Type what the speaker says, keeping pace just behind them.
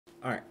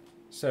Alright,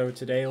 so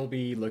today I'll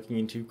be looking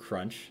into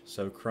Crunch.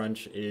 So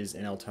Crunch is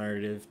an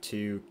alternative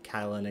to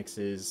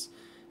Linux's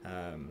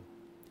um,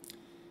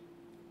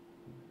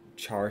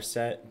 char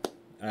set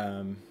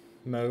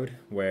mode,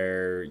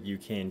 where you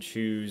can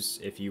choose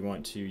if you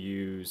want to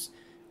use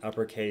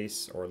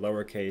uppercase or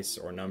lowercase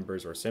or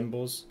numbers or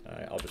symbols.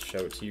 I'll just show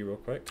it to you real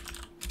quick.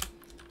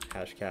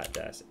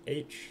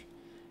 Hashcat-H,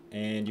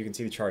 and you can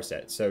see the char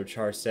set. So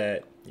char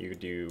set, you could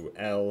do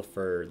L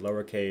for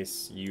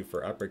lowercase, U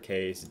for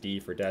uppercase, D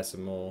for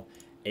decimal,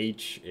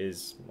 H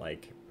is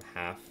like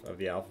half of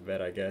the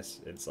alphabet, I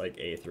guess. It's like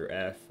A through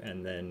F,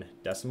 and then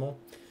decimal.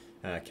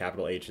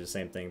 Capital H is the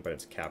same thing, but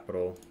it's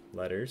capital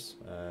letters.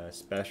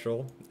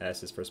 Special,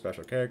 S is for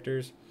special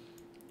characters.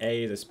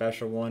 A is a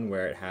special one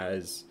where it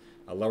has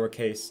a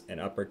lowercase, an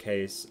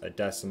uppercase, a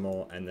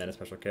decimal, and then a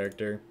special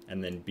character.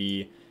 And then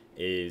B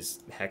is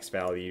hex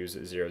values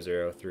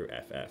 00 through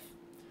FF.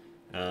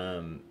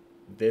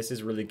 This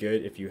is really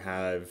good if you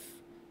have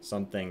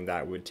something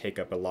that would take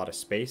up a lot of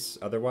space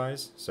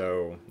otherwise.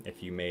 So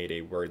if you made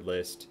a word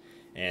list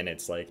and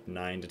it's like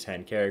 9 to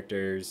 10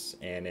 characters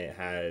and it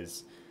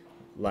has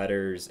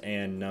letters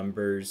and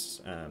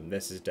numbers,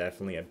 this is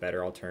definitely a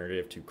better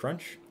alternative to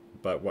Crunch.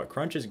 But what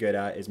Crunch is good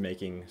at is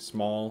making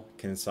small,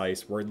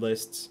 concise word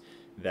lists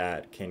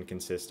that can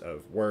consist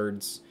of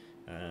words,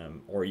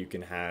 or you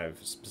can have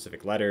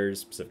specific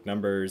letters, specific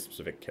numbers,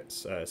 specific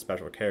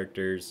special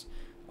characters,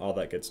 all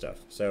that good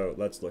stuff. So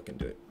let's look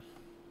into it.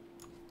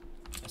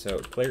 So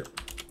clear,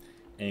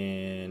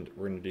 and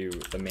we're going to do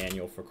the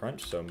manual for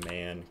Crunch. So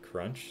man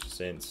crunch,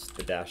 since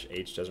the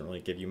 -H doesn't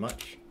really give you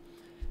much.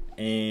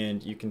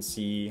 And you can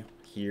see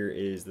here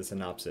is the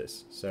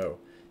synopsis. So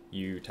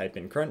you type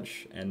in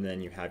Crunch, and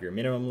then you have your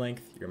minimum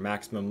length, your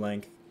maximum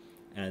length,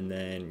 and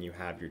then you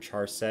have your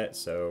char set.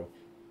 So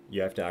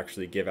you have to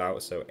actually give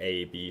out, so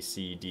A, B,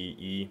 C, D,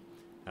 E,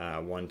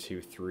 1,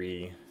 2,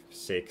 3,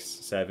 6,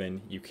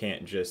 7. You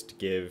can't just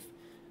give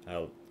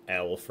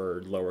L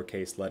for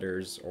lowercase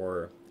letters,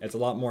 or it's a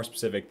lot more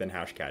specific than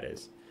Hashcat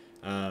is.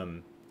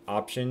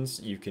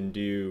 Options, you can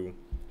do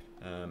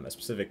a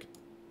specific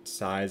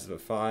size of a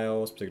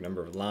file, specific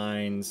number of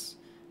lines.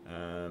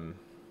 You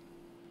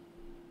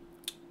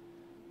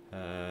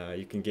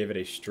can give it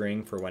a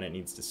string for when it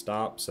needs to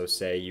stop. So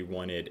say you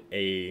wanted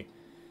A,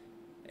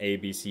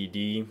 B, C,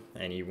 D,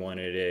 and you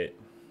wanted it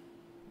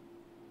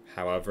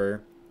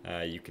however,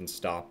 you can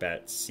stop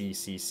at C,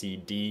 C, C,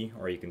 D,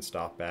 or you can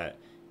stop at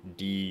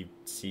D,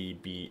 C,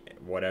 B,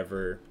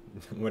 whatever,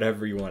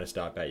 whatever you want to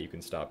stop at, you can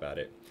stop at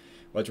it.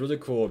 What's really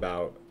cool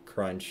about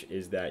Crunch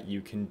is that you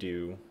can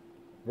do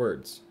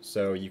words.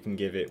 So you can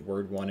give it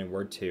word 1 and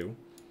word 2,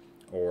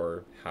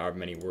 or however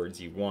many words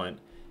you want,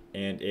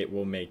 and it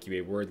will make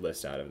you a word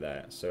list out of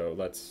that. So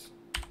let's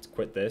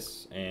quit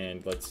this,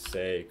 and let's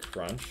say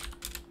Crunch.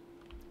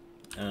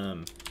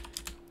 I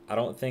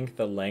don't think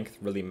the length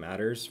really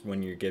matters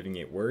when you're giving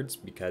it words,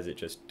 because it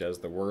just does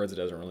the words, it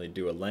doesn't really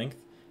do a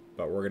length.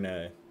 But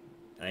I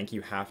think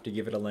you have to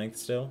give it a length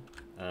still.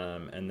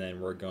 And then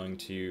we're going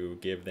to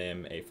give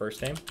them a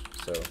first name,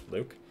 so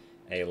Luke,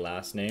 a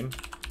last name,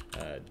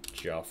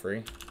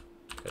 Joffrey,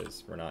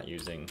 because we're not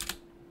using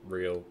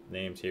real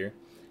names here,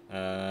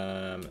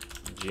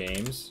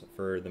 James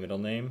for the middle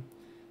name.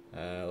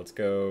 Let's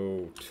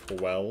go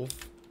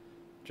 12,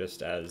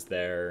 just as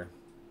their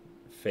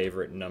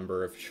favorite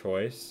number of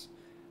choice.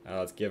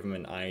 Let's give them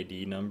an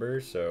ID number,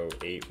 so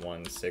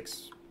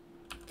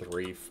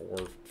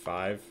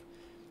 8163445,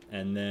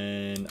 and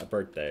then a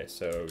birthday,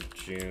 so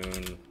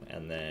June,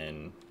 and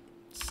then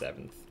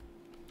 7th.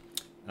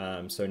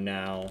 So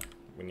now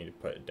we need to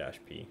put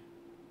 -P.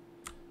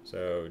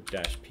 So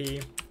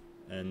 -P,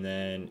 and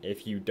then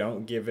if you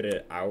don't give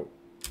it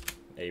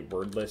a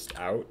word list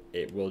out,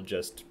 it will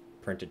just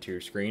print it to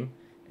your screen.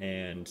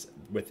 And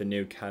with the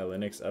new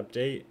Linux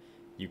update,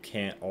 you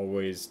can't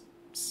always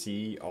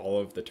see all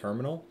of the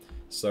terminal.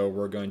 So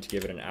we're going to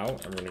give it an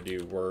out, and we're going to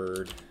do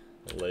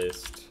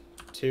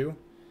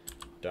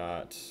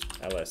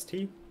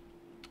wordlist2.lst.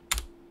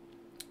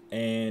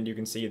 And you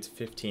can see it's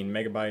 15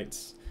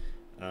 megabytes.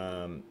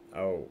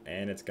 Oh,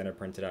 and it's going to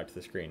print it out to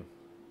the screen.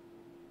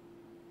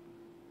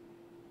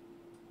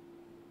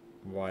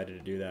 Why did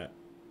it do that?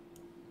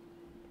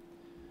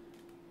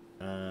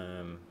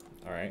 All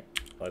right,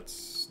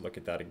 let's look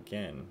at that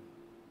again.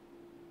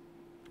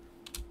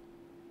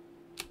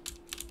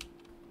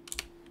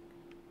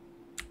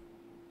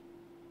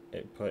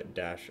 It put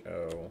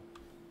 -O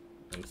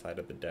inside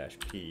of the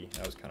 -P.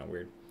 That was kind of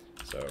weird.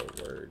 So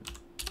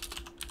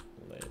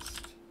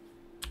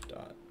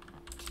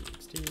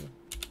wordlist.txt.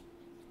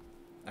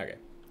 Okay,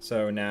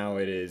 so now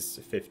it is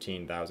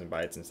 15,000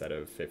 bytes instead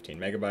of 15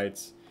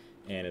 megabytes,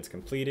 and it's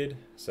completed.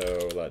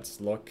 So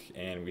let's look,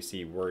 and we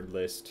see word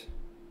list.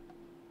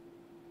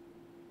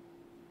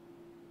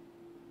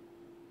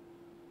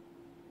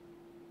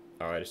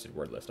 Oh, I just did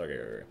word list.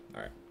 Okay.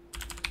 All right.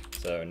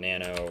 So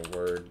nano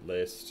word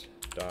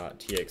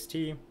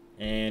list.txt,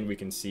 and we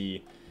can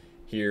see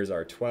here's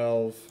our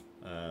 12,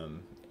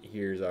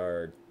 here's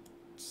our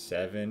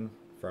 7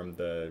 from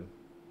the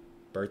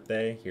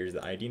birthday, here's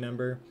the ID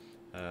number,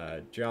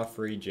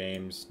 Joffrey,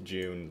 James,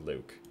 June,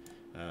 Luke.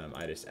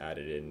 I just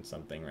added in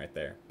something right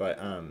there. But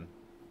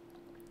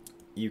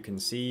you can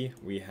see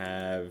we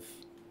have,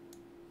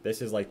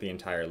 this is like the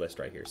entire list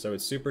right here. So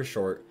it's super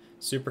short,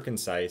 super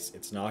concise.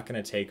 It's not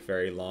going to take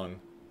very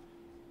long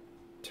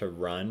to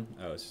run.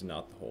 Oh, this is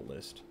not the whole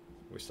list.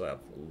 We still have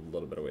a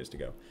little bit of ways to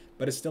go.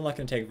 But it's still not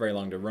going to take very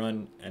long to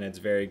run, and it's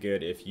very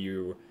good if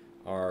you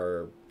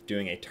are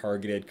doing a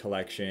targeted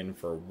collection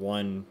for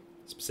one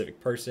specific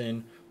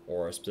person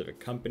or a specific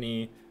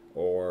company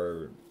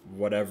or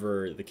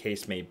whatever the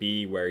case may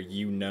be, where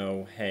you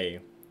know, hey,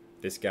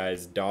 this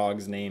guy's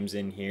dog's name's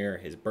in here,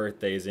 his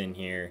birthday's in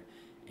here,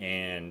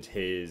 and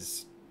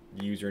his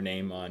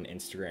username on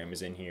Instagram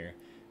is in here,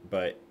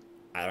 but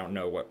I don't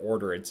know what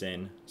order it's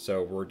in,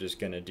 so we're just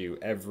going to do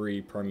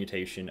every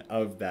permutation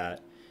of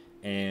that,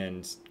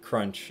 and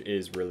Crunch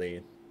is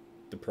really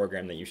the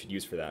program that you should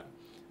use for that.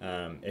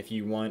 If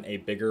you want a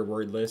bigger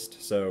word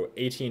list, so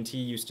AT&T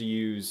used to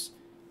use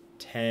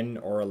 10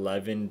 or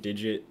 11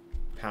 digit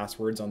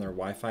passwords on their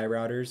Wi-Fi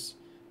routers,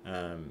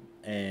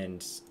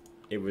 and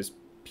it was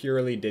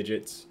purely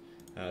digits,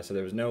 so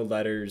there was no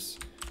letters.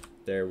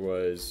 There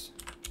was,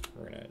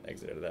 we're gonna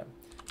exit out of that.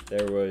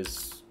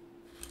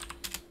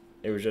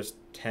 It was just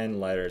 10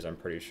 letters, I'm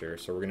pretty sure.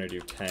 So we're gonna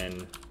do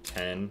 10,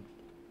 10,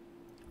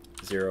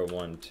 0,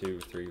 1, 2,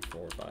 3,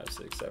 4, 5,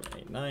 6, 7,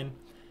 8, 9,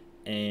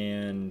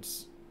 and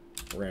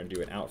we're gonna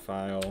do an out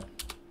file,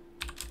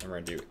 and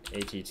we're gonna do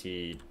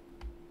att.lst.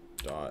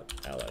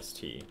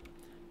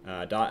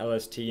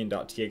 .lst and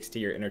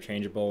 .txt are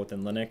interchangeable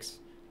within Linux.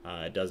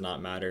 It does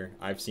not matter.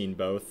 I've seen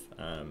both.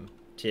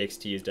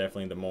 TXT is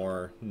definitely the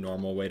more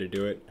normal way to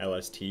do it.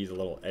 LST is a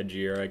little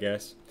edgier, I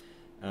guess.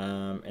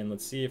 And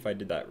let's see if I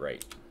did that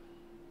right.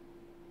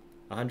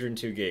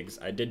 102 gigs.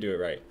 I did do it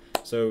right.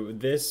 So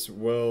this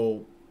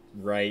will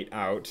write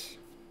out,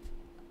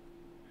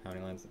 how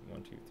many lines?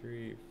 1, 2,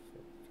 3, 4,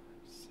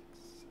 5, 6,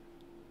 7.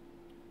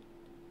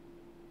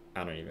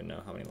 I don't even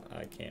know how many.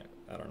 I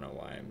don't know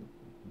why I'm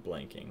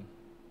blanking.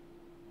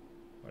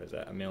 What is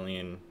that? A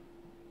million,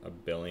 a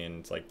billion,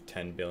 it's like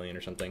 10 billion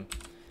or something.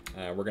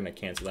 We're going to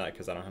cancel that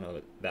because I don't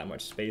have that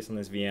much space on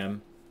this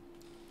VM.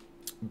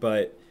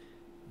 But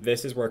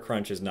this is where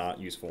Crunch is not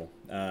useful.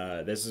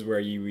 This is where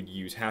you would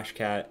use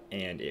Hashcat,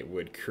 and it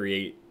would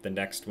create the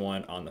next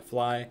one on the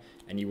fly,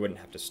 and you wouldn't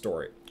have to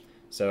store it.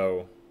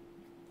 So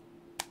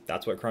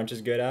that's what Crunch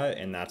is good at,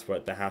 and that's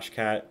what the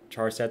Hashcat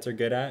char sets are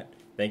good at.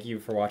 Thank you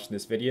for watching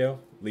this video.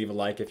 Leave a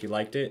like if you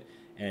liked it,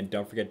 and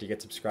don't forget to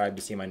get subscribed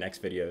to see my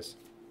next videos.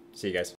 See you guys.